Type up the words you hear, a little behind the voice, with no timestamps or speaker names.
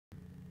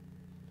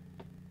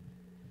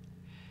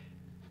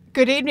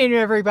Good evening,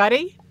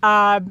 everybody.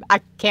 I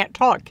can't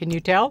talk. Can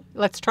you tell?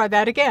 Let's try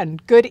that again.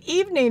 Good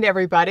evening,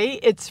 everybody.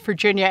 It's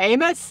Virginia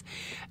Amos,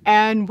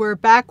 and we're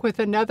back with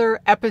another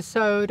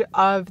episode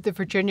of the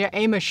Virginia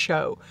Amos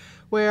Show,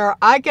 where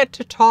I get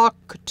to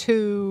talk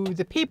to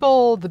the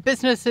people, the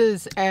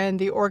businesses, and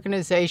the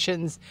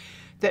organizations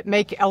that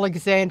make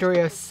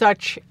Alexandria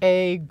such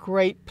a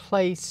great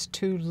place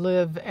to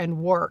live and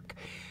work.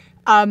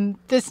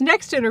 This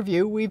next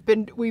interview, we've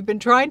been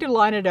trying to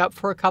line it up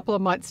for a couple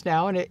of months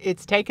now, and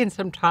it's taken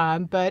some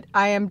time, but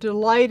I am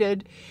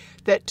delighted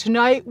that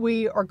tonight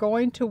we are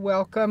welcoming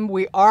Meghan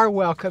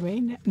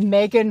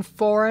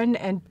Foran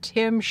and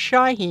Tim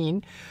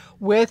Shaheen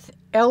with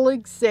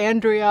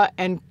Alexandria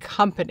and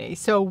Company.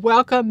 So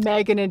welcome,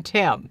 Meaghan and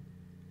Tim.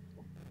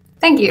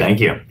 Thank you. Thank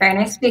you. Very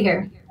nice to be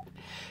here.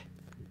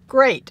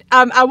 Great.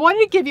 I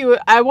want to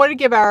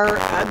give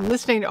our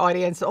listening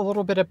audience a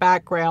little bit of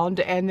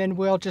background, and then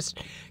we'll just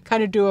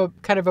kind of do a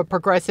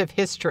progressive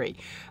history.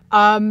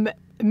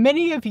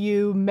 Many of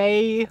you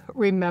may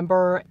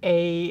remember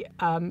a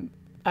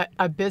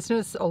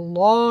business, a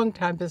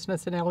long-time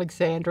business in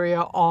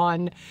Alexandria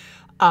on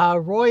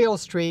Royal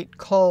Street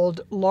called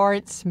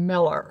Lawrence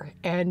Miller.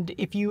 And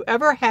if you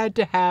ever had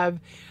to have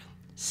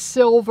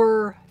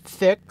silver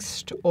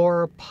fixed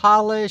or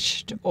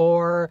polished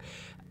or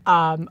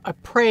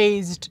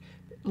appraised,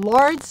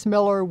 Lawrence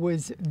Miller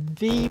was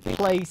the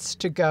place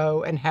to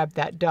go and have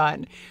that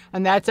done.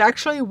 And that's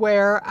actually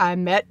where I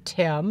met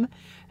Tim.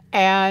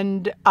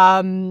 And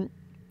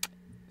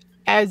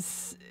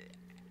as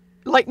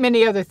like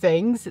many other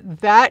things,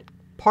 that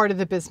part of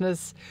the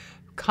business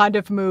kind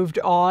of moved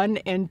on,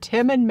 and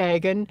Tim and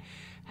Meaghan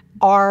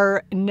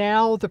are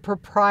now the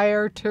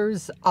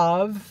proprietors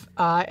of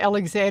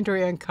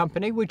Alexandria and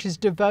Company, which is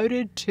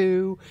devoted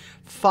to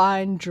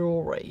fine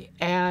jewelry.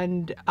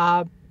 And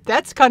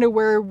that's kind of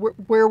where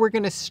we're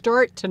going to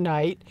start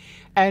tonight,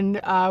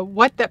 and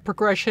what that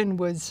progression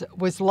was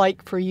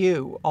like for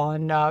you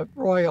on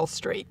Royal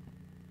Street.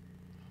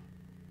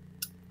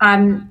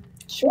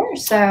 Sure.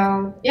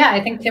 So, yeah,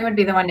 I think Tim would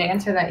be the one to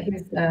answer that. He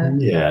was the...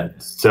 Yeah.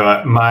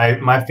 So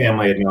my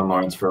family had known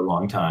Lawrence for a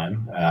long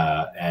time,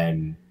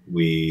 and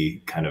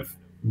we kind of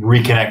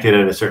reconnected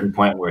at a certain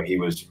point where he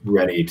was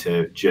ready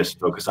to just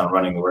focus on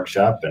running the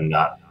workshop and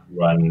not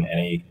run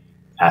any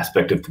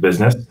aspect of the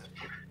business.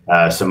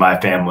 So my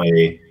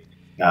family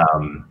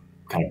kind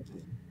of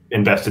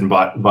invested and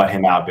bought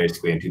him out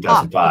basically in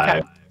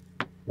 2005.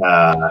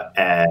 Okay.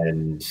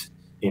 And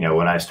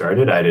when I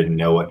started, I didn't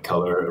know what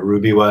color a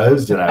ruby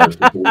was, and I was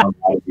just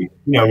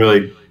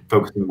really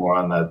focusing more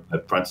on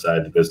the front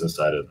side, the business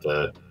side of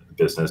the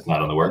business,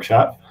 not on the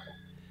workshop.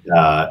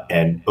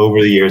 And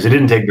over the years, it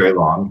didn't take very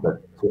long,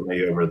 but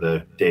certainly over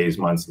the days,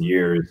 months, and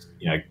years,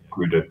 I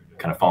grew to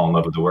kind of fall in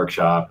love with the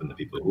workshop and the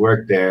people who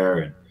worked there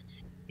and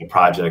the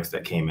projects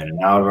that came in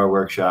and out of our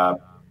workshop.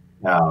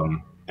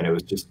 And it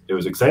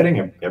was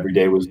exciting. Every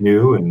day was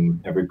new and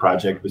every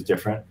project was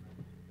different.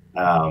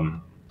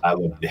 I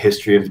loved the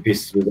history of the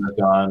pieces we worked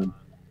on.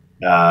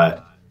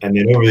 And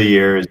then over the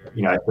years,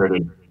 I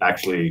started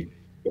actually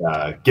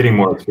getting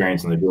more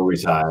experience on the jewelry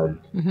side,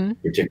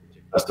 particularly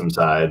the custom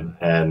side,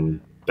 and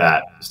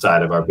that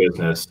side of our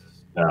business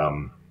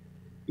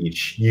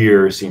each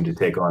year seemed to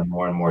take on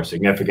more and more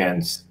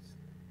significance.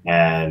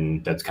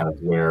 And that's kind of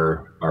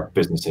where our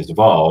business has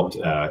evolved,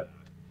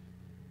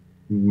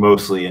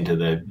 mostly into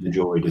the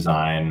jewelry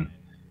design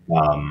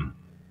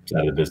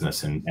side of the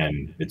business.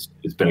 And it's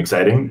been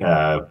exciting.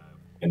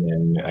 And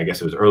then I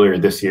guess it was earlier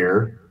this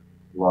year,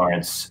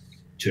 Lawrence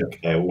took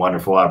a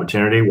wonderful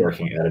opportunity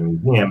working at a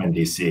museum in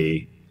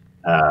DC,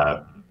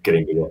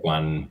 getting to work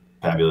on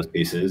fabulous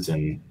pieces.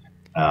 And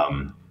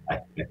I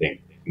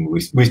think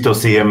we still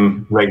see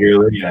him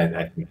regularly. And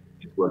I think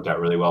it worked out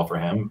really well for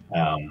him.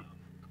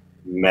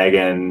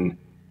 Meaghan,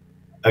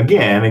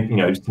 again,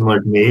 similar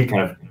to me,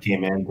 kind of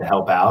came in to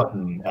help out.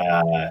 And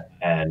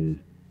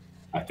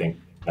I think,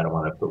 I don't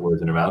want to put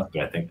words in her mouth,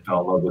 but I think fell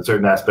in love with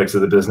certain aspects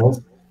of the business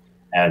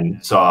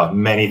and saw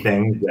many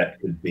things that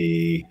could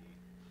be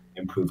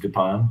improved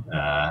upon.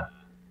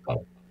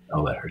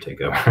 I'll let her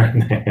take over.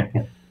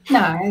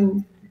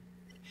 No.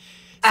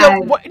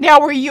 So now,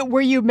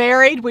 were you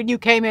married when you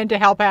came in to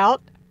help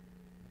out?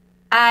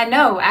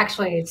 No,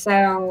 actually.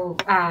 So,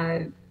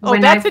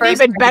 that's an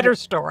even better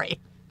story.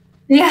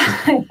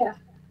 Yeah.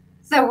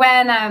 So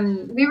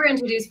when we were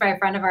introduced by a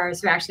friend of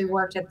ours who actually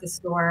worked at the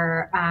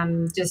store,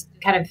 just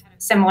kind of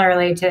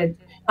similarly to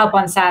help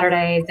on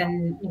Saturdays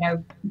and,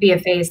 be a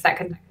face that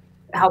could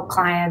help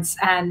clients.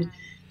 And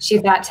she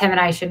thought Tim and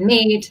I should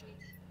meet.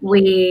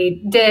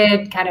 We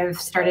did, kind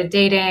of started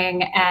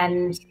dating.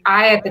 And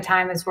I, at the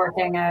time, was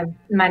working a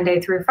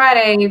Monday through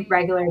Friday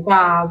regular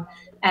job.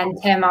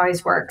 And Tim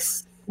always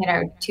works,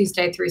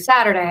 Tuesday through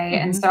Saturday.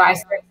 And so I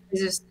started to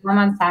just come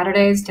on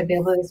Saturdays to be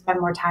able to spend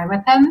more time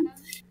with him.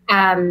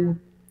 I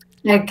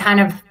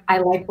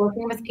like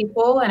working with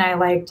people, and I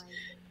liked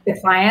the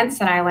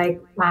clients, and I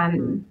like,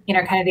 kind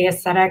of the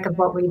aesthetic of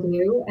what we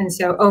do. And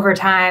so over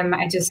time,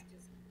 I just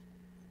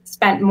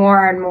spent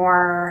more and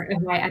more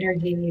of my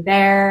energy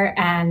there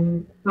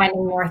and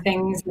finding more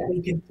things that we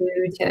could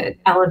do to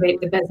elevate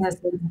the business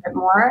a little bit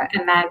more.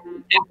 And then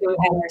after we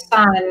had our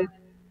son,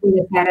 we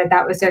decided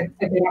that was a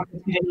good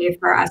opportunity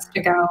for us to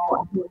go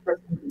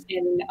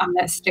in on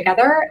this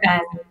together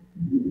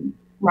and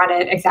run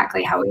it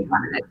exactly how we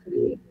wanted it to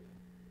be.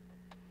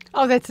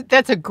 Oh,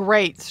 that's a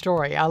great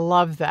story. I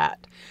love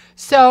that.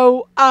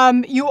 So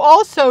you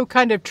also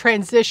kind of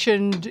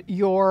transitioned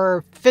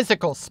your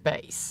physical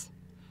space.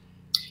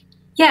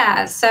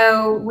 Yeah,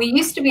 so we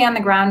used to be on the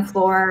ground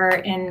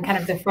floor in kind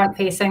of the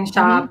front-facing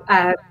shop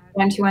at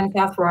 121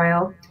 South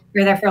Royal.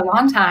 We were there for a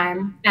long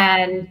time,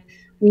 and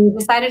we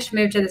decided to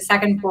move to the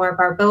second floor of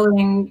our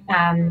building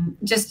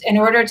just in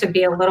order to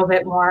be a little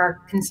bit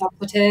more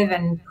consultative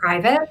and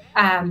private.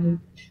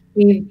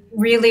 We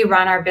really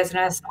run our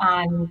business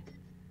on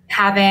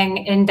having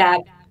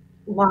in-depth,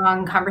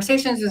 long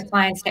conversations with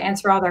clients to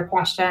answer all their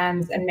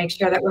questions and make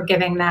sure that we're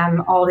giving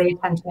them all the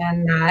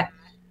attention that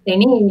they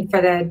need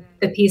for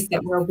the piece that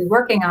we'll be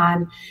working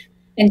on.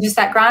 And just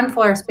that ground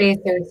floor space,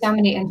 there were so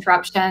many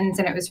interruptions,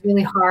 and it was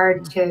really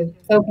hard to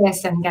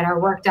focus and get our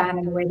work done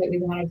in the way that we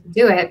wanted to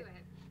do it.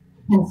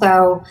 And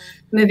so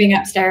moving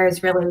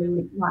upstairs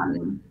really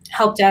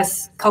helped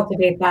us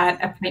cultivate that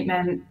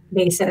appointment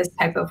basis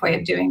type of way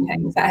of doing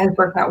things that has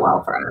worked out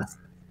well for us.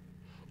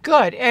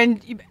 Good.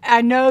 And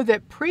I know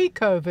that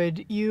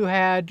pre-COVID,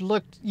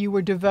 you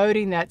were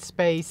devoting that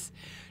space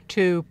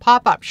to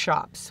pop-up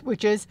shops,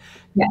 which is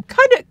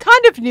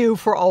kind of new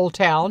for Old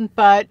Town,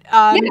 but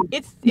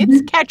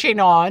it's catching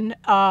on.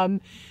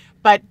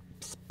 But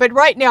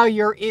right now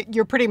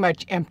you're pretty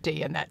much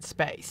empty in that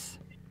space.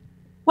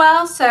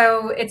 Well,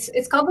 so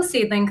it's called the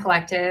Seedling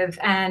Collective,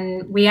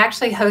 and we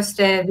actually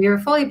we were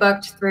fully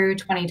booked through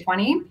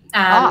 2020,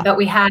 but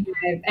we had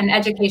an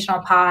educational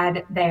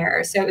pod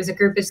there. So it was a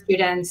group of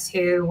students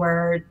who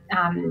were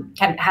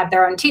had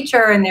their own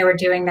teacher, and they were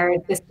doing their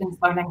distance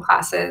learning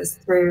classes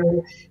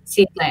through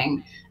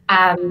Seedling.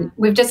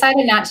 We've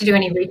decided not to do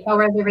any retail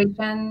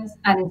reservations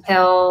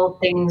until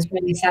things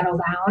really settle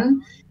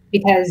down,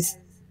 because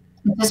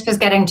this was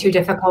getting too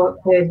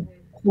difficult to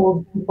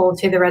hold people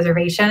to the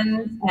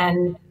reservations,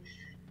 and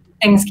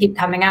things keep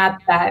coming up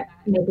that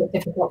make it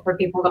difficult for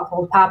people to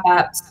hold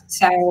pop-ups.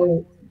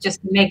 So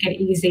just to make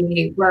it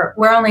easy,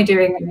 we're only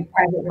doing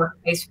private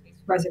workplace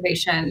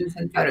reservations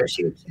and photo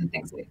shoots and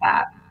things like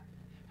that.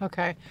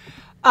 Okay.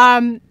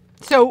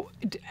 So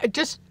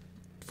just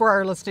for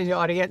our listening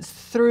audience,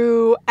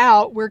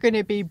 throughout, we're going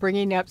to be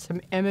bringing up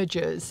some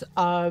images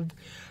of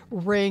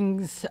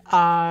rings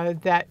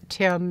that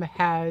Tim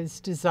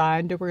has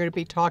designed, and we're going to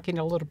be talking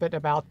a little bit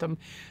about them.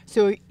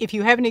 So if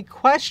you have any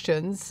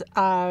questions,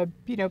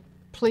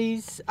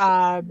 please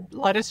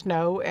let us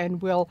know,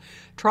 and we'll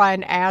try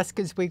and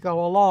ask as we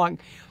go along.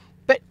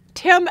 But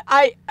Tim,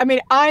 I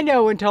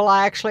know until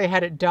I actually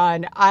had it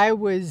done, I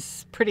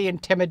was pretty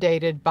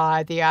intimidated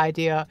by the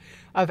idea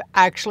of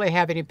actually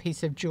having a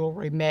piece of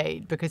jewelry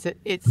made, because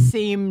it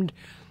seemed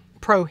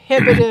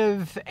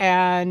prohibitive,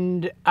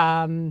 and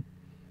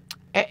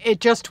it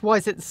just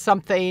wasn't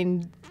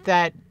something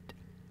that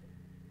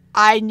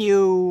I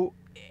knew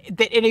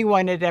that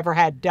anyone had ever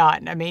had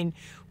done. I mean,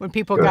 when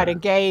people got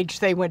engaged,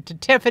 they went to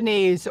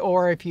Tiffany's,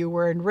 or if you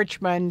were in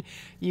Richmond,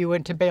 you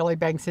went to Bailey,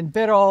 Banks and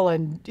Biddle,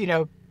 and,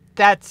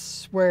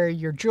 that's where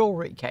your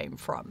jewelry came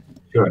from.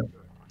 Sure.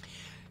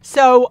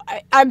 So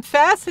I'm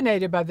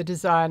fascinated by the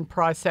design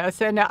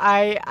process, and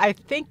I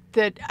think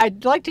that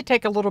I'd like to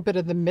take a little bit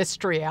of the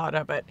mystery out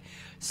of it.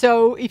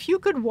 So if you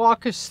could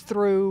walk us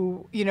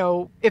through,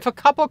 if a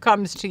couple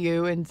comes to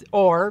you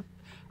or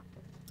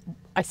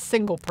a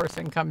single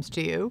person comes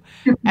to you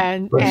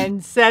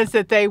and says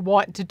that they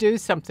want to do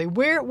something,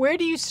 where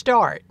do you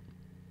start?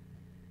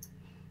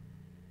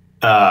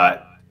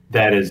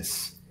 That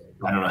is,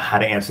 I don't know how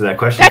to answer that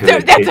question.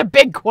 That's a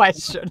big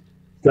question.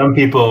 Some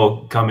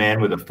people come in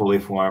with a fully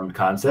formed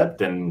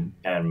concept, and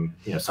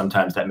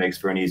sometimes that makes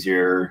for an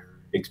easier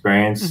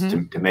experience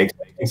to make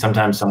something.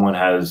 Sometimes someone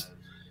has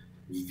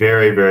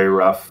very, very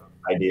rough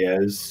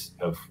ideas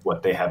of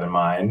what they have in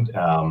mind,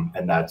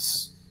 and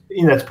that's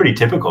pretty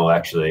typical,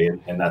 actually,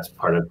 and that's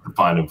part of the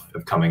fun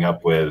of coming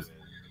up with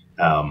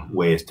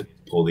ways to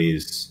pull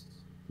these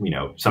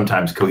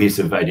sometimes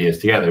cohesive ideas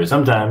together.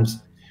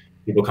 Sometimes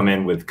people come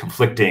in with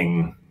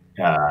conflicting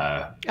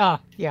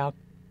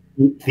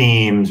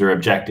themes or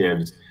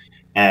objectives,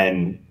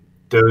 and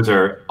those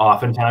are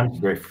oftentimes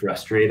very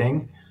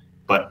frustrating,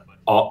 but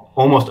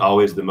almost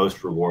always the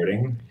most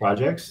rewarding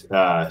projects.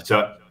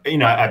 So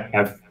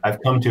I've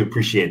come to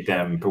appreciate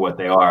them for what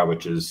they are,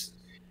 which is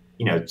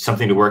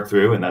something to work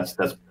through, and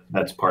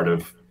that's part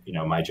of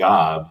my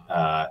job,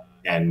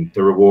 and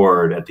the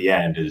reward at the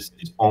end is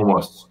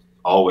almost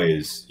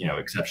always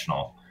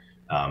exceptional,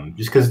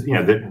 just because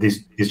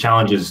these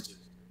challenges,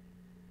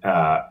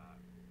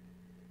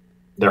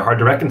 they're hard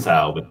to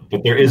reconcile,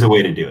 but there is a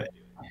way to do it.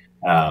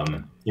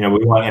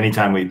 We want,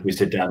 anytime we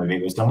sit down to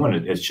meet with someone,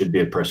 it should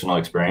be a personal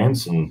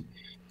experience. And,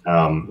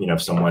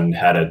 if someone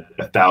had a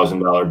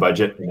 $1,000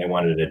 budget and they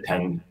wanted a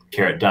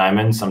 10-carat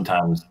diamond,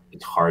 sometimes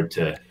it's hard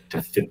to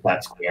to fit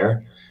that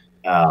square.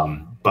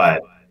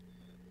 But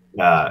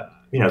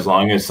as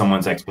long as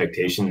someone's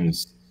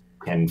expectations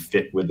can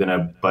fit within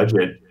a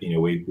budget,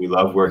 we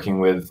love working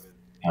with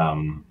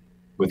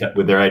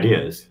their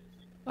ideas.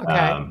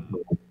 Okay.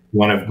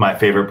 One of my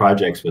favorite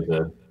projects was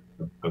a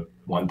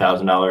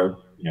 $1,000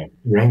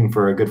 ring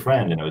for a good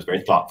friend, and it was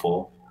very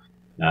thoughtful,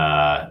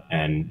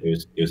 and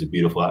it was a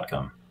beautiful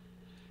outcome.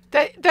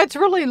 That's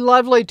really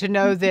lovely to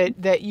know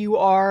that you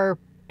are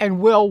and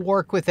will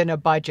work within a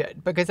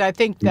budget, because I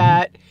think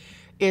that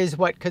is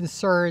what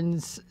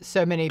concerns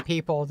so many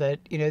people, that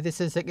this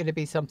isn't going to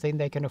be something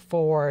they can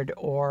afford,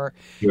 or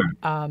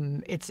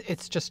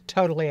it's just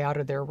totally out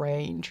of their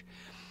range.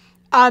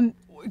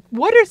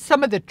 What are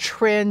some of the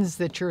trends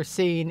that you're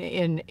seeing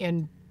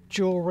in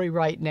jewelry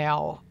right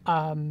now,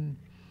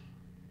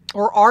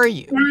 or are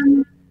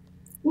you?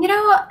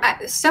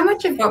 So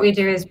much of what we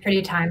do is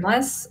pretty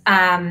timeless,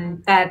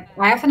 that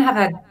I often have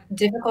a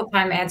difficult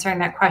time answering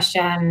that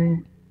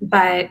question.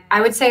 But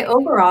I would say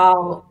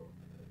overall,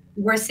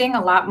 we're seeing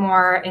a lot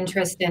more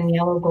interest in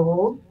yellow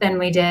gold than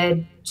we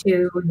did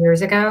 2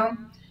 years ago.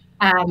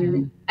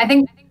 I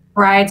think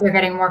brides are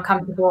getting more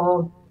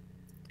comfortable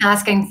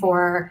asking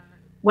for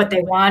what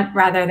they want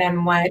rather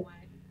than what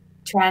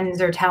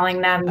trends are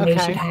telling them they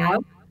should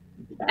have.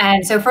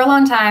 And so for a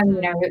long time,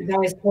 it was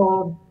always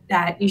told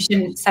that you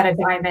shouldn't set a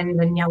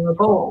diamond in yellow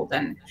gold.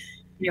 And,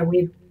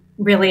 we've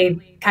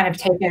really kind of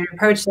taken an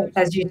approach that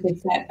says you should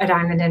set a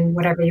diamond in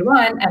whatever you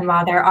want. And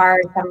while there are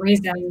some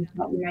reasons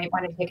that you might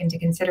want to take into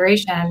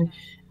consideration,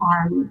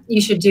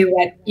 you should do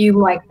what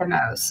you like the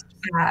most.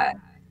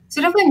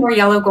 So definitely more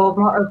yellow gold,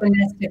 more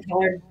openness to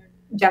colored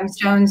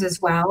gemstones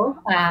as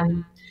well.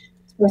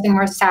 Using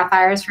more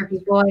sapphires for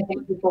people. I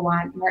think people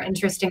want more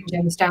interesting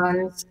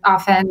gemstones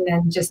often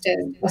than just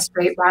a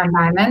straight round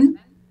diamond.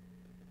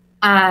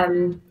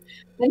 I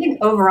think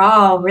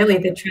overall, really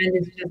the trend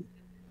is just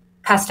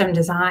custom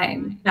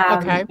design.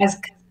 As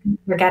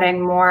we're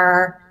getting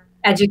more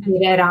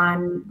educated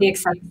on the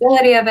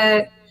accessibility of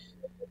it,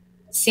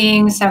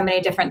 seeing so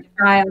many different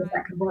styles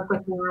that could work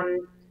with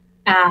one,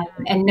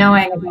 and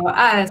knowing about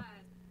us,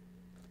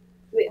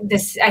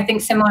 this, I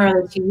think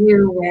similarly to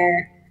you,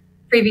 where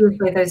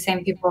previously those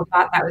same people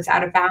thought that was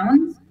out of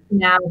bounds.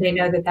 Now they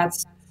know that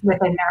that's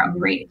within their own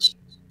reach.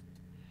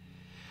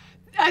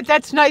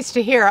 That's nice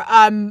to hear.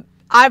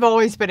 I've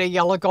always been a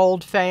yellow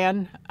gold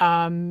fan.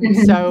 So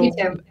Me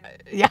too.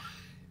 Yeah,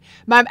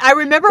 I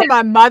remember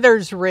my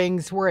mother's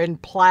rings were in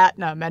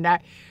platinum, and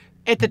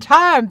at the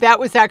time that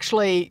was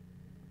actually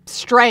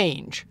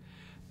strange.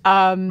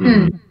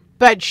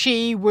 But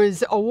she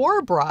was a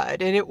war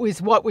bride, and it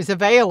was what was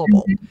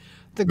available.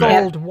 The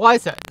gold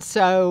wasn't.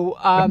 So,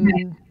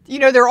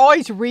 there are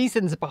always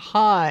reasons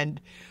behind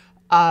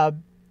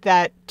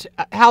that,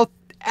 how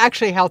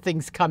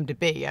things come to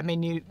be. I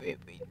mean,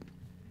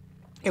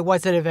 it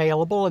wasn't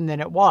available, and then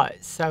it was.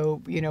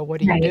 So,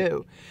 what do you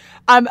do?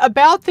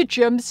 About the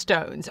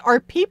gemstones, are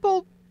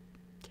people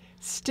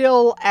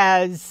still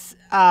is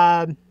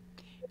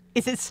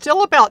it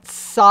still about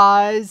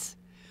size,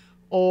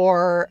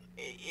 or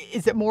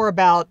is it more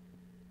about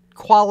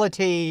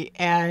quality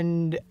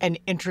and an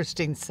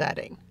interesting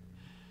setting?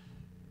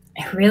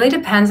 It really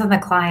depends on the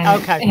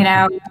client. Okay.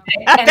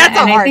 That's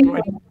a hard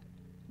one.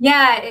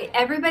 Yeah,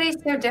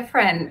 everybody's so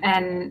different.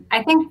 And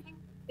I think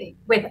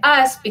with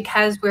us,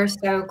 because we're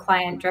so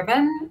client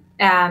driven,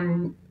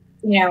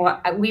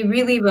 we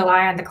really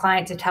rely on the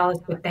client to tell us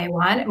what they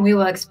want, and we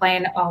will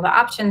explain all the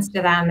options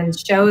to them and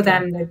show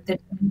them the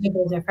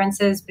tangible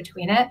differences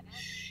between it.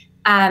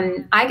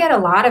 I get a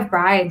lot of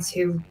brides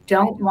who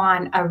don't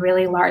want a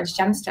really large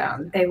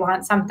gemstone. They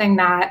want something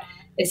that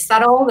is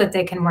subtle, that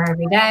they can wear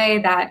every day,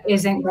 that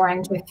isn't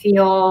going to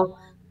feel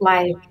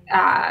like,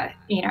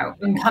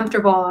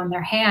 uncomfortable on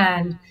their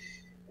hand.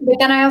 But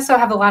then I also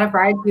have a lot of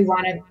brides who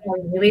want a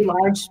really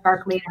large,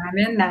 sparkly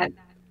diamond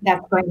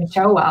that's going to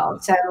show well.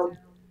 So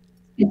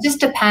it just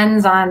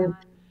depends on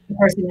the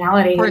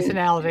personality.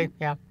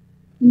 Yeah.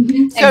 So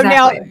Exactly.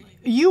 Now,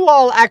 you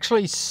all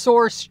actually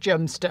source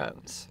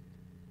gemstones.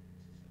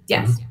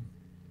 Yes.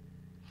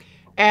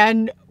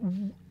 And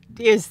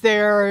is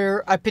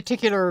there a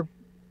particular...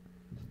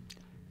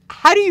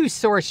 How do you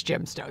source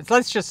gemstones?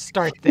 Let's just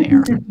start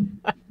there.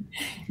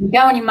 You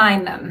go and you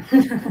mine them.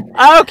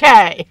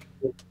 Okay.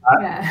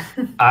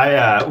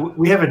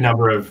 We have a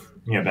number of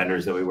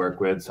vendors that we work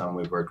with. Some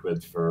we've worked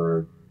with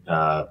for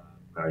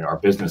our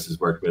business has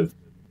worked with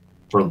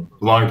for a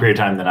longer period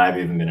of time than I've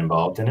even been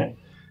involved in it.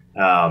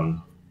 I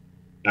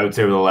would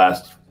say over the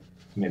last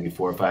maybe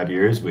 4 or 5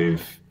 years,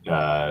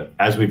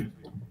 as we've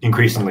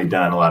increasingly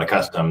done a lot of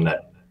custom,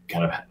 that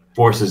kind of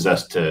forces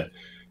us to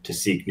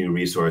seek new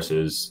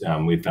resources.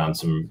 We've found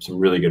some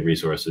really good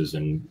resources,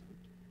 and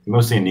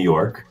mostly in New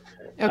York.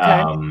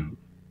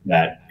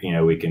 That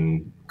we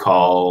can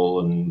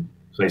call and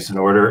place an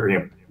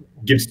order,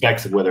 give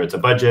specs of whether it's a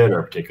budget or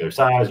a particular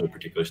size or a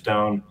particular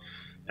stone,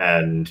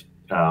 and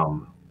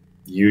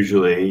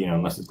usually,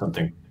 unless it's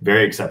something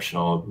very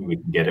exceptional, we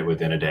can get it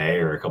within a day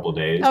or a couple of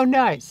days. Oh,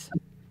 nice.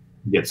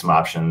 Get some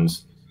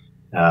options.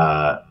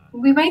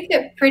 we make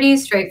it pretty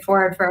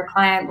straightforward for a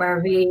client, where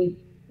we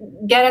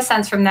get a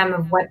sense from them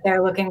of what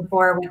they're looking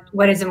for,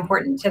 what is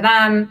important to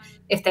them.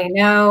 If they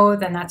know,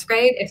 then that's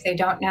great. If they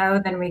don't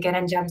know, then we get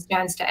in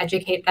gemstones to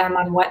educate them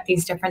on what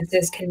these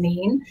differences can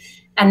mean.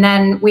 And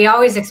then we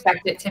always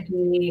expect it to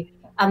be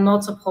a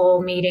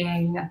multiple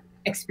meeting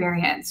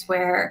experience,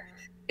 where,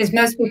 because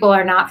most people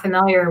are not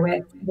familiar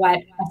with what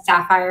a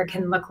sapphire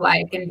can look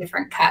like in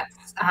different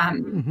cuts,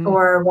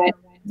 or what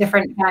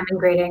different diamond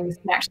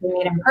gradings can actually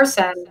mean in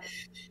person.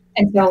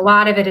 And so a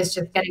lot of it is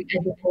just getting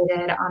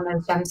educated on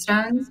those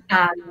gemstones,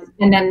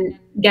 and then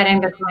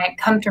getting the client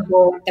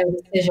comfortable with their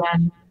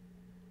decision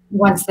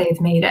once they've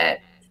made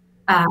it.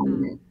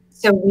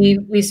 So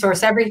we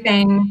source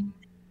everything,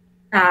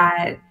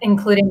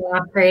 including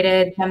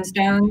upgraded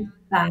gemstones.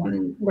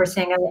 We're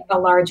seeing a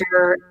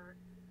larger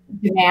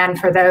demand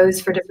for those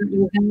for different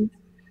reasons.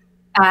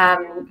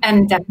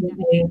 And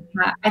definitely,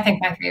 I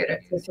think my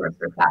favorite is to source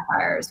for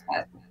sapphires.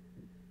 But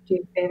do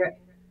you favorite?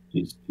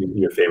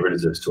 Your favorite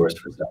is a source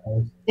for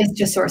sapphires? It's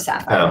just source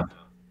sapphire.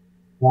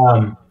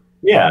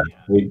 Yeah,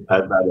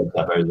 I've had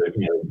sapphires that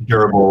are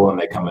durable, and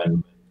they come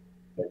in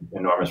an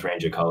enormous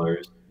range of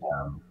colors.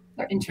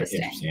 They're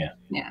interesting.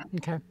 Yeah.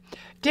 Okay.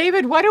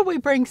 David, why don't we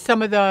bring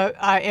some of the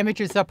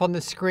images up on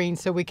the screen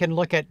so we can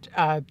look at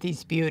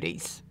these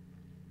beauties?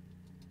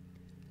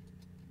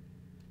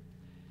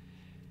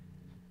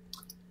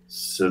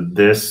 So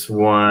this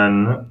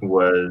one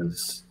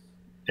was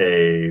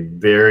a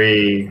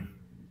very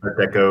Art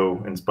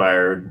Deco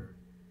inspired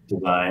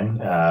design.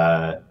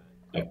 A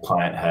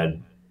client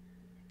had,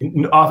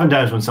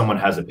 oftentimes when someone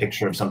has a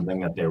picture of something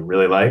that they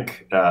really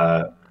like,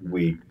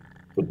 we,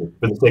 for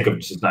the sake of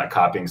just not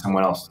copying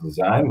someone else's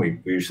design, we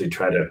usually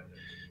try to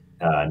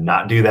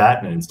not do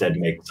that and instead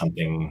make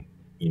something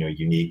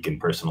unique and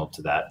personal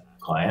to that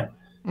client.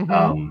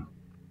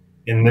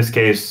 In this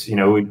case,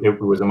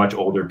 it was a much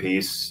older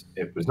piece.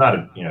 It was not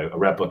a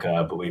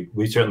replica, but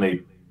we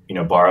certainly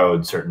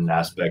borrowed certain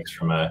aspects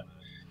from an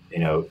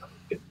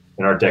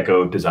Art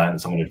Deco design that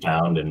someone had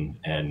found, and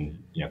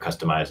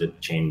customized it,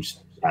 changed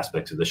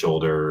aspects of the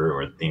shoulder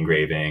or the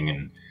engraving,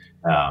 and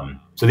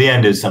so the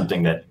end is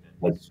something that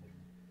has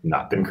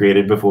not been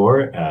created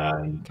before,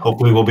 and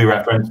hopefully will be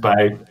referenced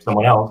by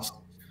someone else.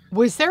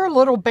 Was there a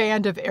little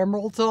band of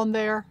emeralds on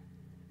there?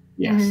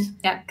 Yes.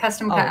 Yeah,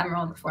 custom cut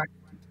emerald before.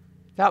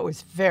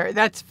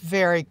 That's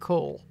very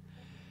cool.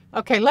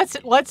 Okay,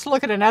 let's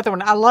look at another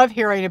one. I love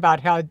hearing about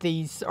how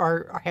these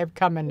have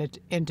come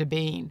into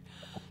being.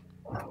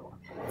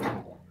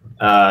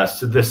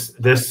 So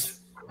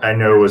this I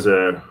know was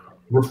a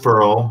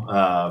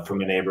referral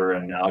from a neighbor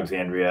in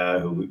Alexandria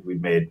who we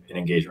made an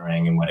engagement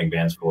ring and wedding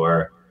bands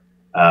for,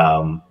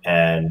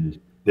 and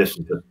this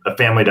is a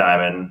family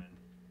diamond,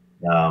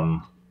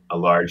 a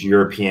large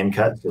European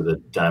cut. So the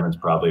diamond's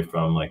probably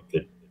from like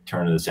the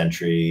turn of the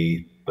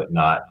century, but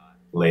not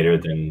later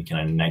than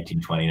kind of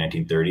 1920,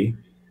 1930.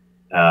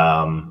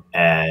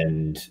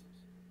 And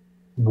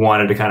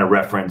wanted to kind of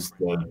reference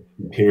the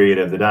period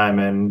of the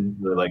diamond,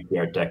 like the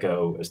Art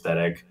Deco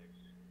aesthetic.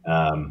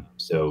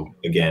 So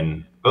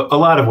again, a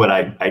lot of what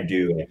I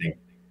do, I think,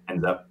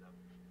 ends up,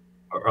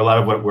 or a lot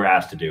of what we're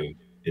asked to do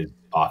is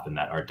often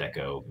that Art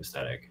Deco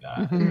aesthetic.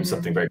 There's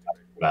something very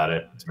about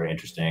it. It's very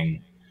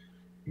interesting,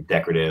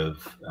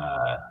 decorative.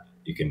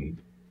 You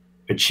can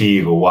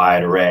achieve a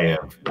wide array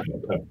of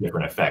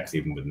different effects,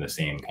 even within the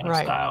same kind of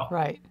style.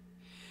 Right.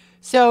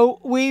 So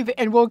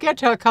we'll get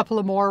to a couple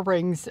of more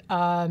rings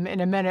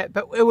in a minute,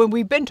 but when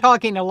we've been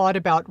talking a lot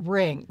about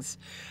rings,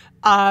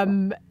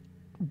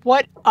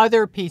 what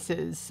other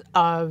pieces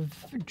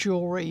of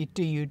jewelry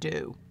do you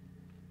do?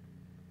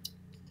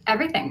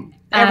 Everything.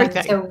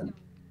 So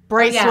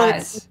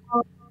bracelets.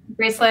 Yeah,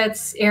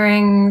 bracelets,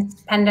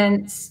 earrings,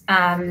 pendants.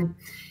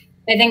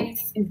 I think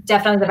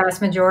definitely the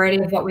vast majority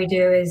of what we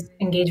do is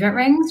engagement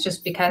rings,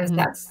 just because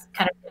that's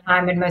kind of the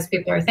time when most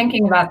people are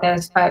thinking about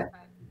this. But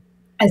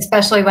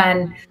especially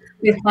when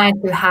we have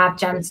clients who have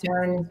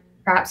gemstones,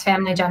 perhaps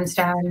family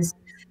gemstones,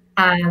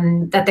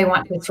 that they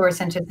want to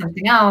source into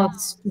something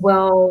else,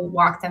 we'll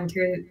walk them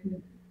through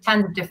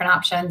tons of different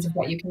options of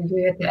what you can do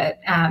with it.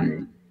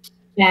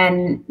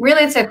 And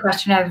really, it's a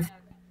question of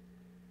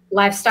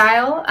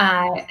lifestyle.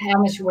 How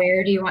much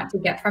wear do you want to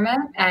get from it?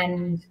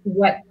 And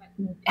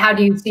how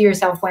do you see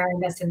yourself wearing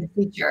this in the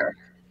future?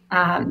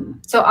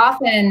 So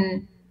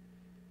often,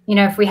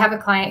 if we have a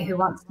client who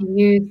wants to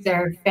use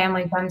their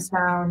family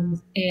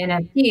gemstones in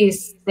a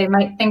piece, they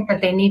might think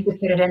that they need to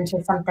put it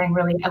into something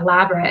really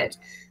elaborate.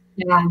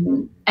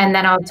 And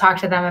then I'll talk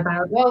to them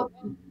about, well,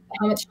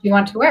 how much do you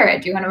want to wear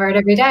it? Do you want to wear it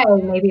every day?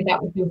 Maybe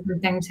that would be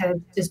something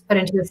to just put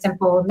into a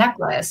simple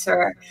necklace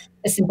or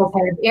a simple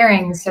pair of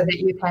earrings, so that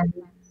you can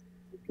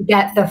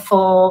get the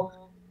full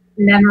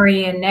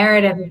memory and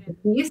narrative of the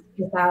piece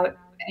without,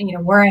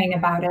 worrying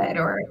about it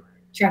or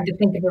trying to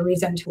think of a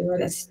reason to wear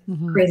this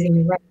crazy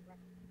new ring.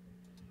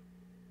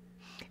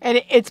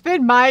 And it's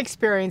been my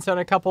experience on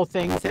a couple of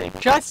things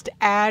that just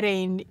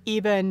adding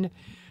even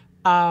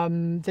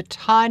the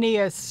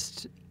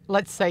tiniest,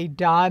 let's say,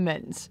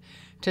 diamonds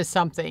to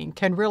something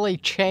can really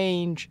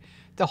change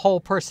the whole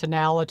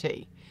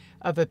personality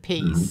of a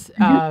piece.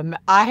 Mm-hmm.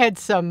 I had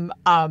some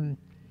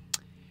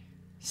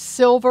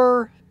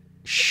silver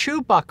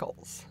shoe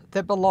buckles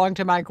that belonged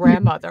to my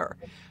grandmother,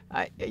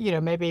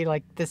 maybe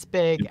like this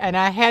big, and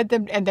I had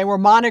them, and they were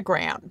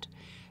monogrammed,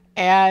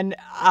 and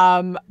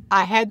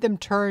I had them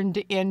turned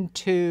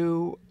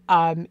into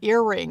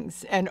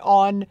earrings, and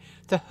on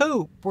the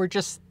hoop were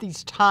just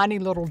these tiny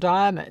little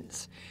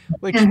diamonds,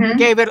 which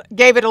gave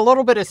it a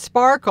little bit of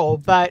sparkle,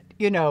 but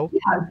still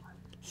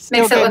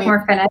makes it look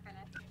more finished.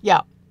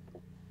 Yeah,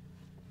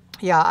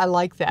 I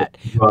like that.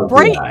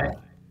 Great,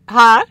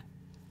 huh?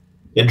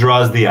 It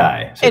draws the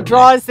eye. Certainly. It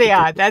draws the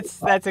eye.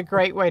 That's a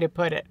great way to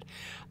put it.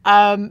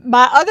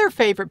 My other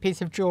favorite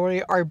piece of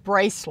jewelry are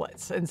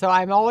bracelets, and so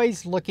I'm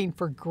always looking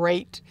for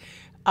great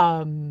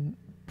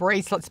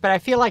bracelets. But I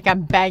feel like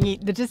I'm banging.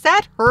 Does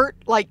that hurt,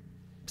 like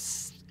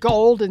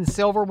gold and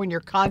silver, when you're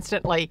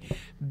constantly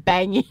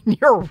banging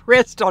your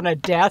wrist on a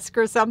desk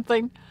or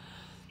something?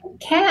 It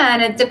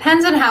can. It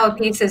depends on how a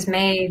piece is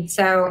made.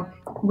 So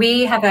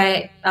we have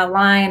a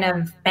line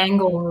of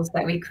bangles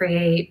that we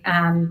create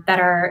that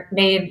are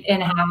made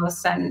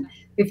in-house, and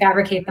we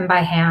fabricate them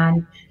by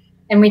hand.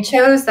 And we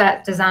chose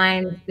that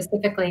design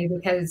specifically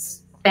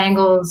because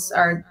bangles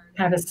are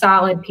kind of a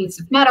solid piece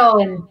of metal,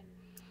 and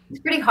it's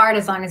pretty hard,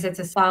 as long as it's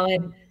a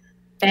solid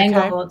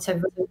bangle, to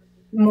really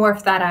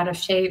morph that out of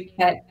shape.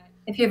 But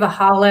if you have a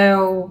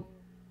hollow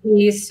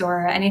piece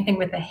or anything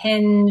with a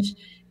hinge,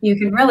 you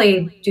can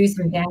really do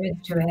some damage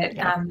to it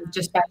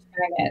just by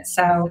doing it.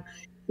 So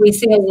we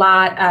see a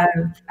lot of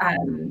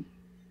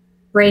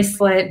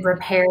bracelet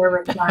repair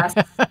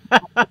requests,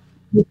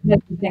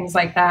 things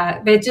like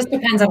that. But it just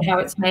depends on how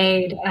it's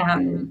made,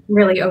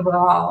 really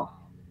overall.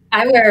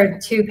 I wear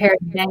two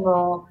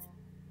bangles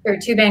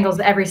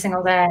every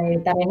single day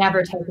that I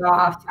never take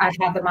off. I've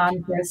had them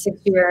on for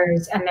 6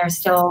 years, and they're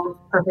still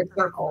perfect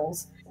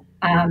circles.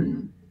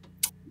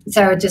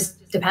 So it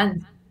just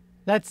depends.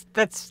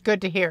 That's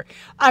good to hear.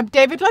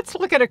 David, let's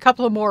look at a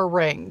couple of more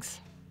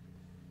rings.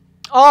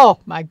 Oh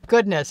my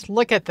goodness,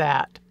 look at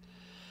that.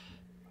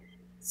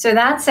 So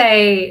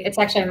it's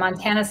actually a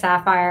Montana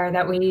sapphire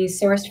that we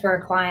sourced for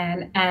a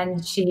client,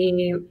 and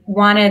she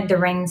wanted the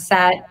ring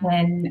set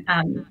in,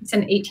 it's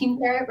an 18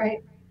 karat,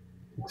 right?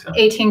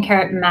 18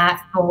 karat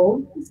matte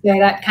gold. So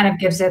that kind of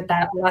gives it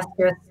that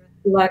lustrous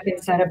look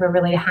instead of a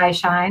really high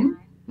shine.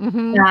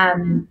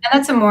 And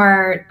that's a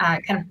more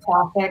kind of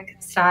classic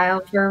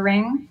style for a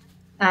ring.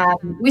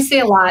 We see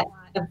a lot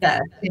of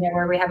this,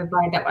 where we have a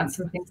bride that wants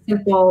something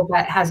simple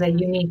but has a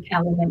unique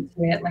element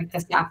to it, like the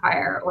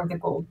sapphire or the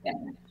gold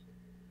finish.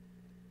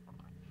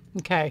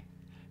 Okay.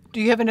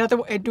 Do you have another?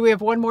 Do we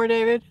have one more,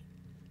 David?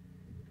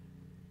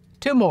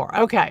 Two more.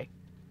 Okay.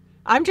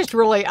 I'm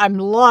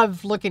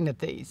love looking at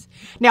these.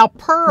 Now,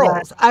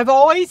 pearls. Yeah. I've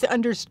always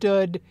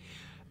understood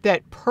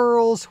that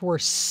pearls were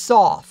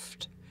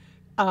soft,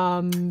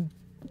 and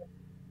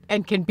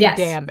can be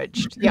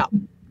damaged. Yeah.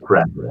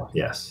 Correct.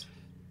 Yes.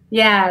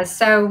 Yeah.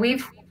 So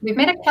we've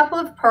made a couple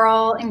of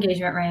pearl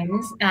engagement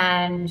rings,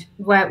 and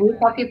what we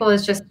tell people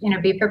is just,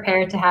 be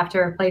prepared to have to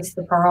replace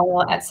the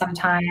pearl at some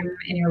time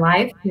in your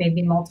life,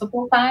 maybe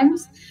multiple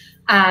times.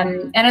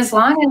 And as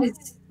long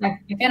as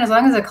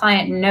a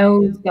client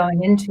knows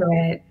going into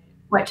it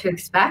what to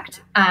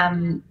expect,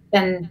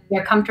 then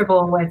they're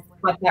comfortable with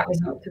what that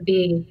result could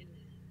be.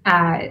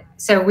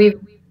 So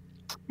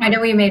I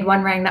know we made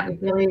one ring that was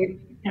really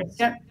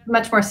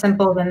much more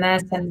simple than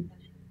this, and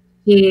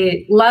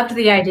he loved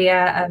the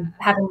idea of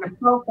having the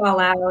pearl fall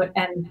out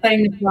and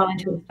putting the pearl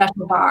into a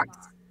special box.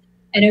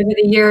 And over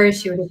the years,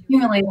 she would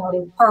accumulate all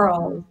these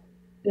pearls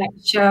that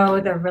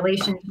show the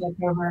relationship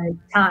over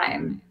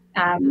time,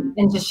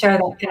 and just show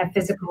that kind of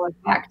physical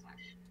effect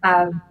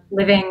of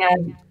living,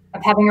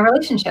 of having a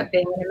relationship,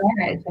 being in a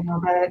marriage, and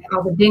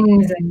all the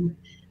dings and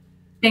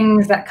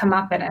things that come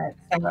up in it.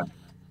 So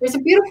there's a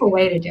beautiful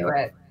way to do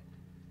it.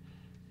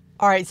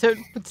 All right. So,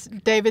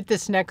 David,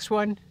 this next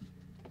one.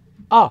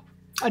 Oh.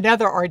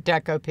 Another Art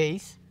Deco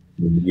piece.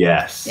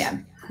 Yes. Yeah.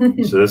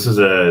 So this is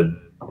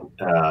an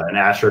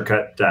Asher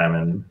cut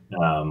diamond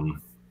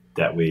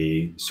that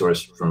we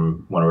sourced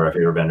from one of our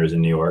favorite vendors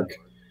in New York.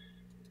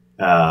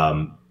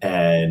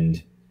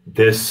 And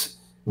this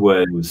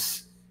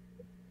was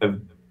a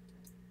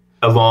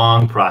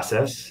long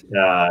process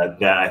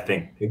that I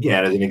think,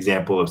 again, is an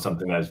example of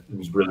something that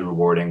was really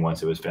rewarding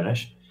once it was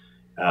finished.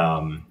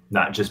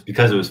 Not just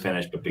because it was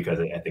finished, but because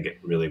I think it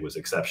really was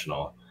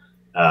exceptional.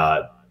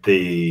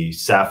 The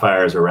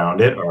sapphires around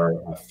it are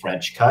a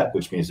French cut,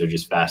 which means they're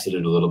just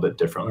faceted a little bit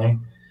differently.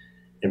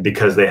 And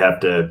because they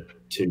have to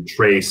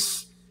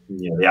trace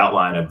the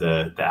outline of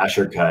the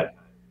Asher cut,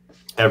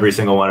 every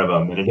single one of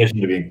them, in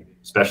addition to being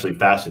specially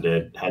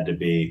faceted, had to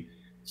be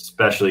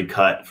specially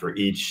cut for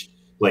each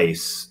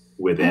place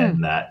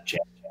within that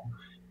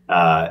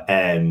channel.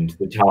 And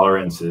the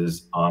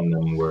tolerances on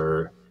them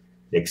were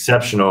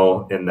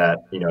exceptional in that,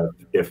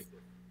 if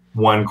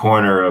one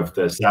corner of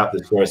the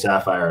square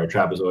sapphire or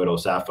trapezoidal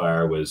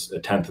sapphire was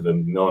 1/10 of a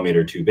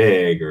millimeter too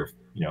big, or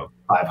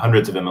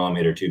 0.05 of a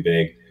millimeter too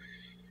big,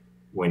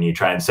 when you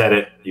try and set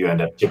it, you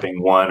end up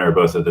chipping one or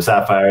both of the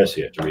sapphires, so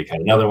you have to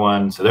recut another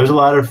one. So there's a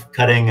lot of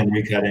cutting and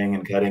recutting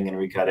and cutting and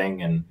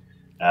recutting. And,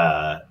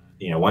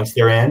 once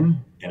they're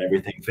in and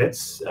everything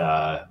fits,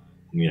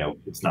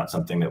 it's not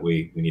something that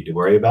we need to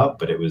worry about,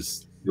 but it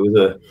was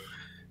a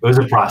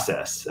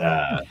process.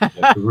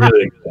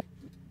 Really.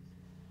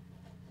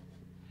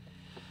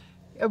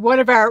 One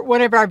of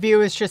our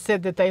viewers just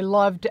said that they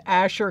loved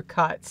Asher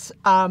cuts.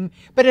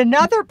 But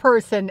another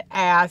person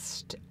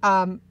asked,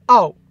 the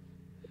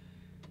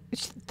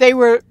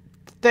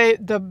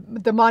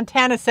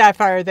Montana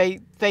sapphire,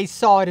 they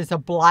saw it as a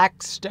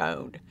black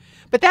stone.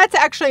 But that's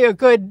actually a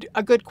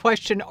good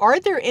question. Are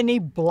there any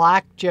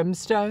black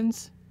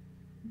gemstones?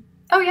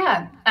 Oh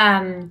yeah.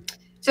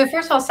 So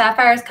first of all,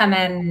 sapphires come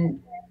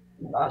in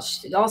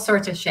all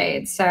sorts of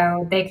shades.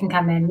 So they can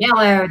come in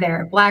yellow.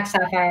 There are black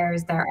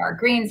sapphires. There are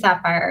green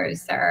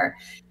sapphires. There are,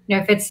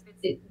 if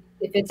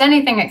it's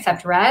anything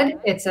except red,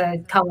 it's a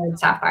colored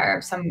sapphire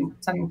of some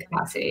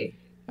capacity.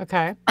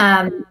 Okay.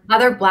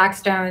 Other black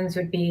stones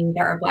would be,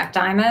 there are black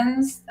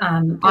diamonds.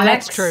 Onyx.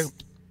 That's true.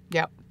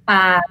 Yep.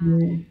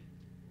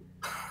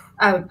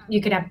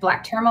 You could have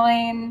black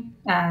tourmaline.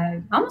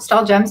 Almost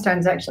all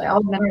gemstones, actually,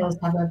 all minerals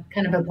have a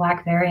kind of a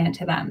black variant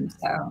to them.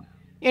 So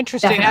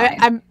interesting.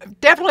 I'm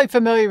definitely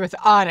familiar with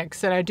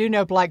onyx, and I do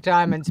know black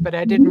diamonds, but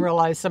I didn't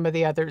realize some of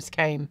the others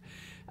came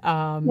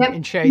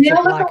in shades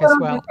of black as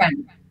well.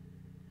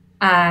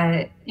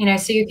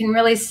 So you can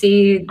really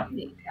see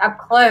up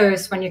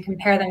close when you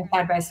compare them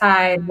side by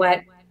side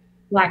what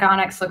black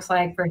onyx looks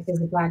like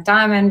versus a black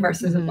diamond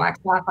versus a black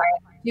sapphire.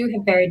 They do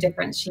have very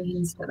different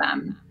sheens to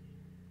them.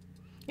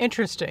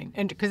 Interesting.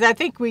 And because I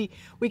think we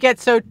get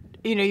so,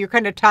 you're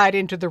kind of tied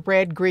into the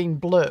red, green,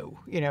 blue,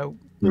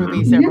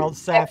 rubies,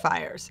 emeralds,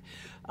 sapphires.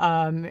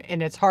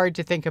 And it's hard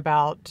to think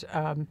about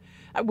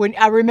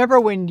I remember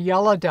when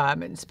yellow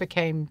diamonds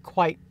became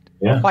quite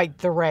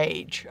the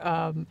rage.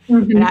 And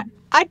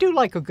I do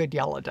like a good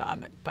yellow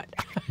diamond, but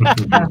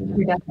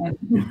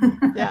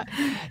yeah.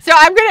 So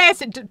I'm going to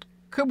ask it.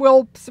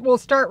 We'll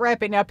start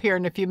wrapping up here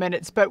in a few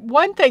minutes. But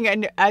one thing,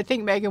 and I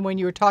think, Meaghan, when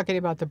you were talking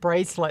about the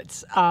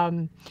bracelets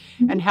and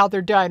how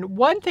they're done,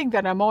 one thing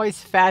that I'm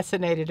always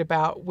fascinated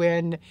about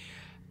when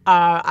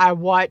I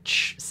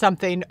watch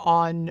something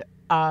on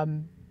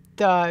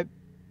the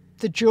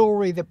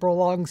jewelry that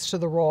belongs to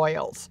the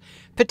royals,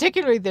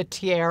 particularly the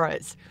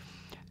tiaras.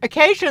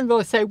 Occasionally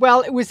they'll say,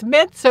 well, it was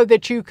meant so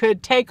that you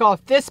could take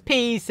off this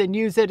piece and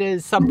use it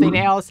as something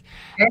else.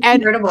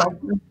 And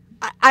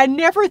I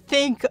never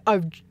think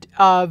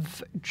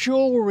of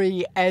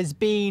jewelry as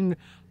being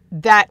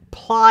that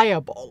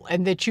pliable,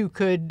 and that it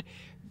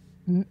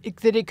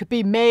could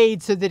be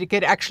made so that it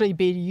could actually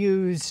be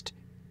used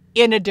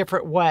in a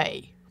different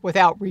way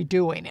without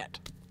redoing it.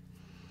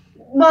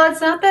 Well,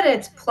 it's not that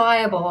it's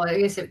pliable. I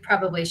guess it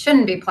probably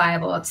shouldn't be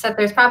pliable. It's that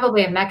there's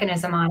probably a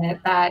mechanism on it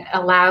that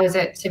allows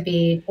it to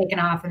be taken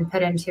off and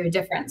put into a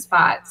different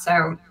spot.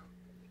 So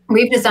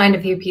we've designed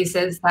a few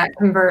pieces that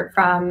convert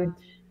from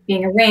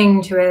being a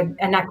ring to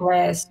a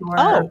necklace,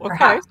 or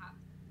perhaps,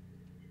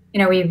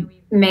 we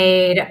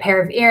made a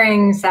pair of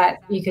earrings that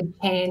you could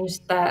change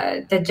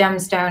the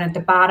gemstone at the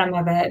bottom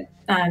of it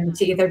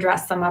to either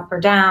dress them up or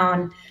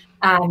down.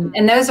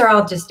 And those are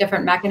all just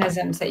different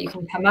mechanisms that you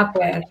can come up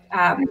with.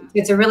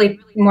 It's a really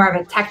more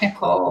of a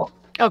technical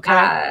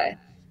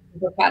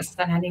request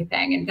than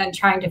anything, and then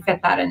trying to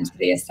fit that into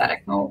the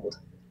aesthetic mold.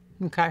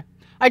 Okay.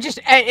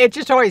 It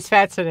just always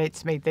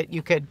fascinates me that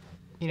you could,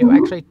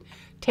 actually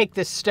take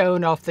the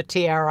stone off the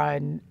tiara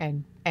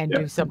and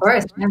do something. Of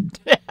course,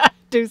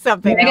 do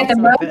something else get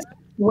the with most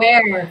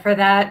wear for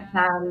that,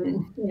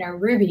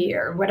 ruby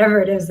or whatever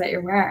it is that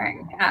you're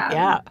wearing.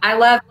 I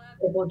love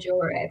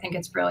jewelry. I think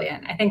it's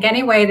brilliant. I think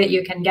any way that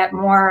you can get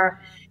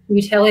more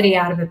utility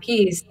out of a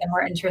piece, the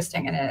more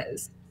interesting it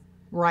is.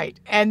 Right.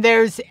 And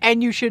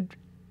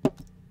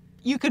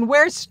you can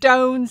wear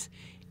stones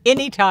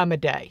any time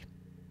of day.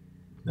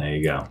 There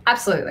you go.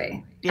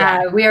 Absolutely.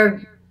 Yeah. We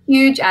are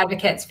huge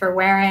advocates for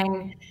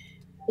wearing,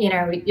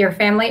 your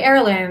family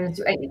heirlooms.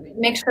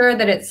 Make sure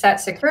that it's set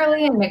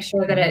securely and make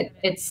sure that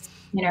it's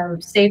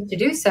safe to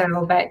do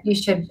so. But you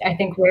should, I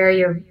think, wear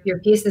your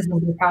pieces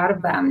and be proud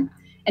of them.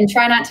 And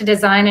try not to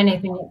design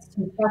anything that's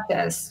too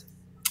precious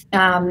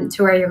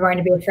to where you're going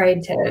to be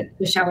afraid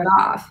to show it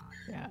off.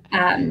 Yeah.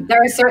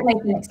 There are certainly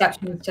some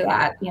exceptions to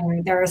that.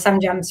 There are some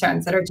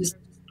gemstones that are just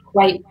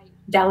quite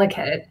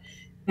delicate,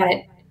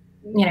 but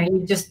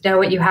you just know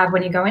what you have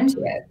when you go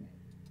into it.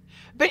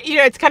 But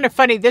it's kind of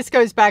funny. This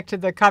goes back to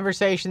the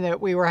conversation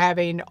that we were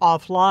having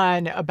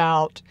offline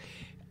about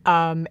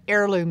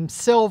heirloom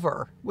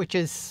silver, which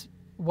is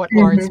what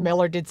Lawrence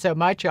Miller did so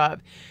much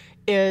of,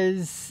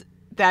 is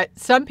that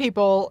some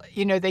people,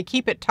 they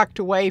keep it tucked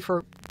away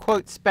for,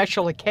 quote,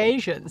 special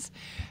occasions.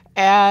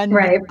 And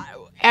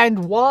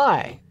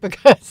why?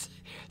 Because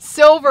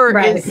silver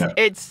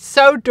it's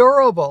so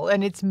durable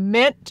and it's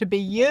meant to be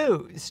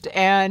used.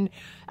 And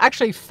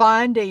actually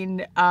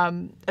finding,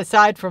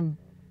 aside from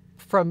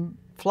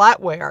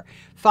flatware,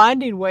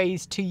 finding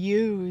ways to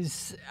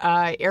use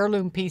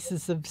heirloom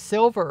pieces of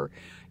silver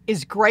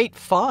is great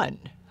fun.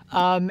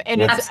 And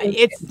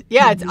Absolutely.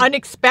 it's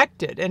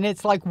unexpected, and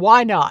it's like,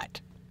 why not?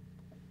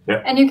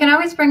 Yeah. And you can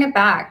always bring it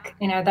back.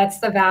 That's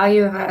the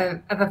value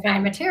of a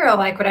fine material.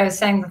 Like what I was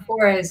saying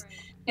before is,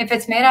 if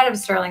it's made out of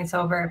sterling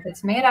silver, if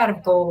it's made out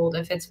of gold,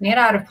 if it's made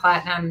out of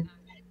platinum,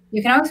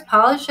 you can always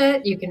polish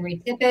it. You can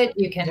retip it.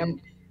 You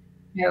can,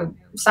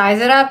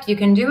 size it up. You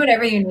can do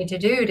whatever you need to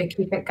do to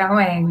keep it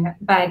going.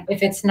 But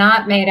if it's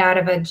not made out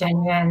of a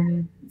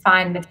genuine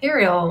fine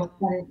material,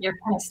 then you're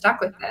kind of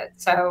stuck with it.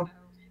 So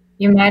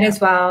you might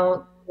as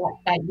well get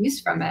that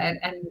use from it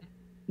and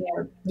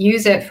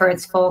use it for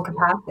its full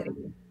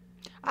capacity.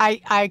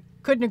 I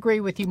couldn't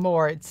agree with you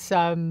more. It's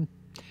kind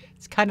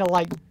of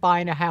like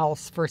buying a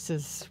house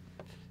versus,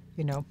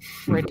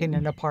 renting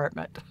an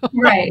apartment.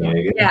 Right.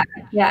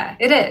 Yeah,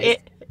 it is.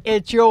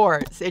 It's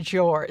yours. It's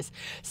yours.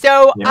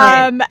 So,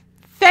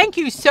 thank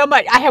you so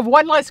much. I have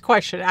one last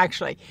question,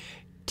 actually.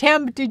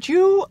 Tim, did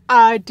you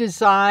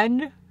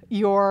design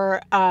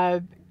your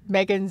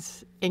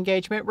Megan's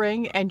engagement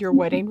ring and your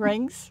wedding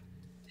rings?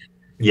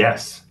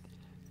 Yes.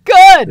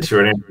 Good. The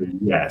short answer is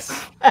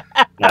yes.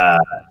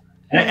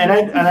 And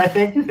I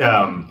think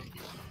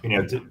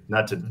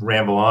not to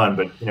ramble on,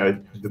 but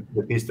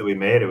the piece that we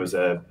made, it was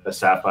a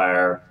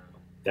sapphire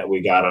that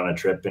we got on a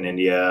trip in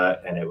India,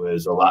 and it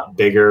was a lot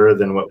bigger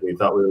than what we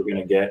thought we were going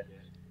to get,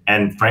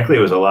 and frankly, it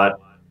was a lot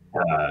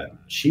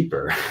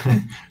cheaper,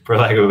 for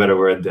lack of a better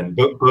word, than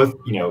both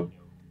in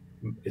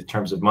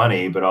terms of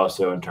money, but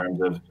also in terms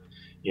of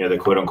the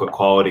quote unquote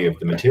quality of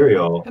the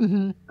material.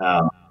 Mm-hmm.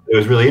 It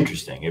was really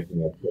interesting.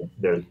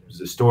 There was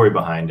a story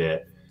behind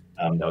it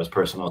that was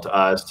personal to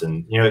us,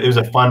 and it was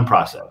a fun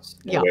process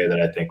in a way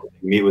that I think when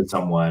you meet with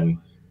someone,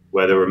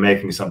 whether we're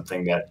making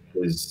something that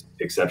is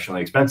exceptionally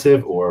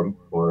expensive or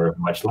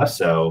much less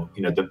so,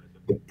 the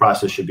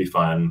process should be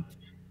fun,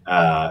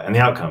 and the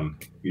outcome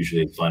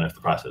usually is fun if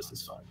the process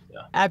is fun.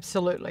 Yeah.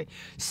 Absolutely.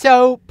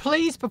 So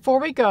please, before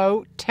we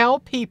go, tell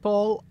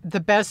people the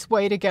best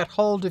way to get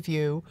hold of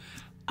you,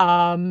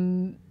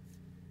 and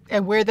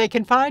where they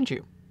can find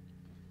you.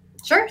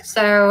 Sure.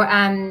 So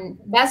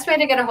best way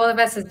to get a hold of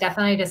us is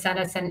definitely to send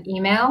us an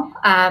email.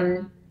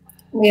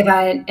 We have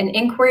an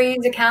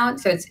inquiries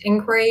account. So it's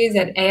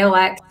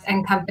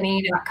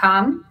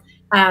inquiries@alxandcompany.com.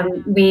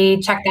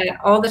 We check that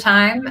all the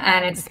time,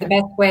 and it's the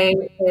best way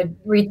to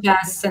reach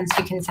us, since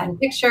you can send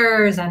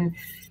pictures and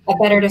a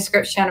better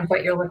description of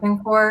what you're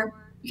looking for.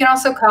 You can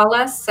also call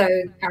us. So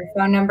our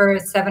phone number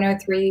is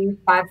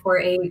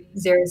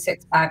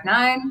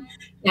 703-548-0659.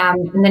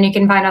 And then you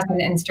can find us on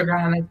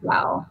Instagram as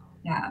well.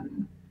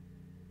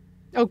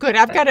 Oh, good.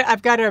 I've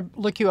got to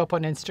look you up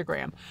on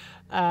Instagram.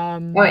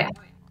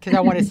 Because I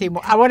want to see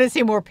more. I want to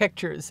see more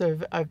pictures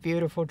of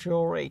beautiful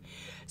jewelry.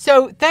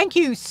 So thank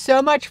you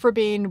so much for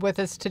being with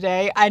us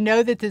today. I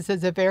know that this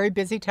is a very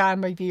busy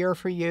time of year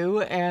for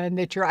you, and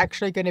that you're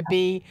actually going to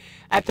be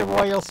at the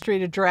Royal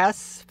Street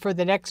Address for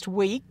the next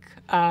week,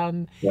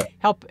 helping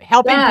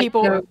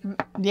people,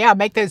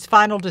 make those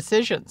final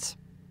decisions.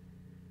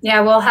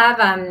 Yeah, we'll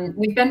have.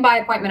 We've been by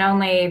appointment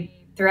only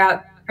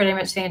throughout pretty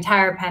much the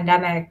entire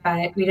pandemic,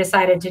 but we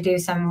decided to do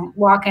some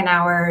walk-in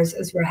hours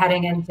as we're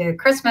heading into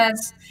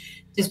Christmas,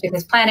 just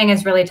because planning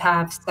is really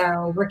tough.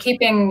 So we're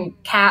keeping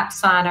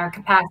caps on our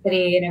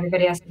capacity, and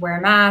everybody has to wear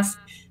a mask,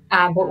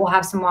 but we'll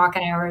have some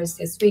walk-in hours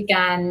this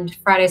weekend,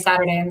 Friday,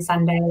 Saturday, and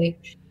Sunday,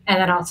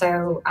 and then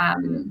also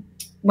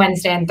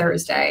Wednesday and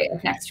Thursday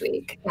of next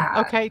week.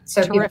 Okay,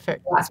 so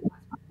terrific.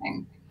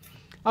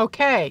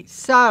 Okay,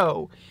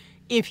 so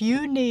if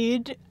you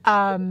need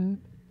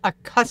a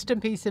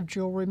custom piece of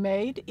jewelry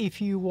made, if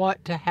you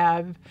want to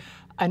have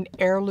an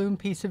heirloom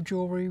piece of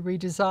jewelry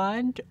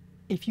redesigned,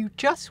 if you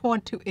just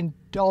want to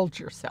indulge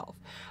yourself,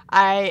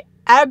 I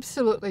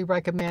absolutely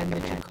recommend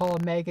that you call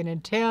Megan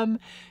and Tim.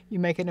 You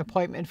make an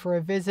appointment for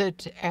a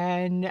visit,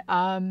 and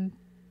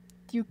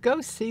you go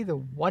see the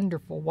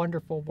wonderful,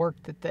 wonderful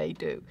work that they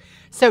do.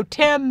 So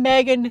Tim,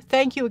 Megan,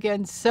 thank you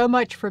again so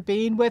much for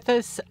being with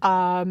us.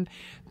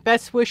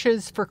 Best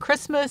wishes for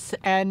Christmas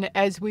and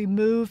as we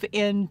move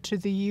into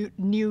the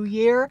new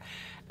year.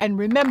 And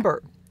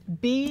remember,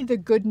 be the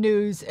good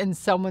news in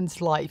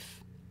someone's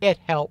life. It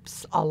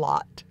helps a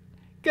lot.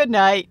 Good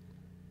night.